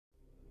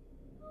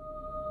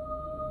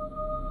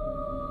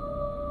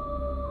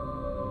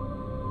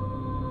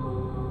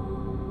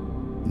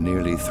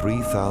Nearly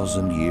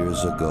 3,000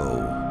 years ago,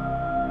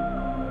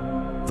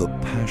 the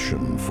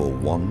passion for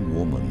one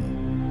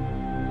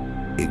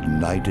woman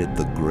ignited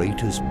the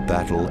greatest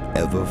battle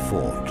ever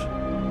fought,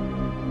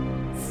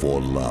 for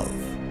love.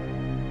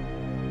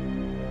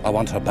 I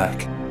want her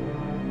back.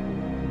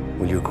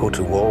 Will you go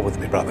to war with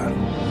me, brother?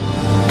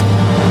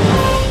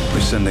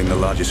 We're sending the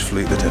largest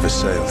fleet that ever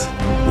sailed.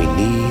 We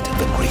need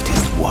the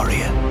greatest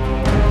warrior.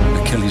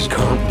 Achilles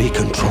can't be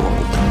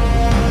controlled.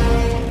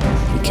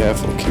 Be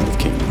careful, King of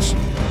Kings.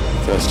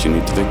 First, you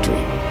need the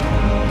victory.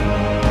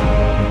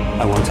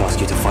 I won't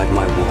ask you to fight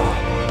my war.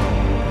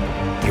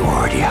 You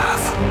already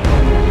have.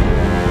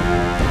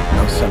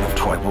 No son of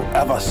Troy will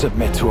ever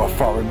submit to a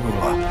foreign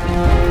ruler.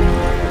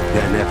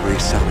 Then every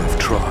son of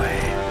Troy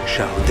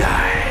shall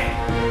die.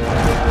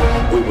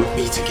 We will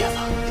be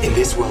together in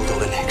this world or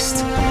the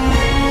next.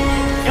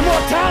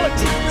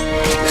 Immortality!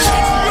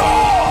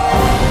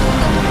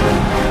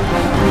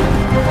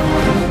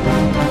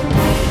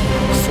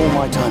 Before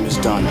my time is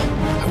done,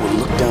 I will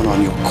look down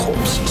on your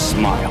corpse and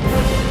smile.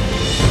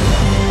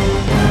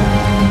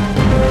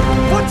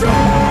 Watch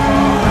out!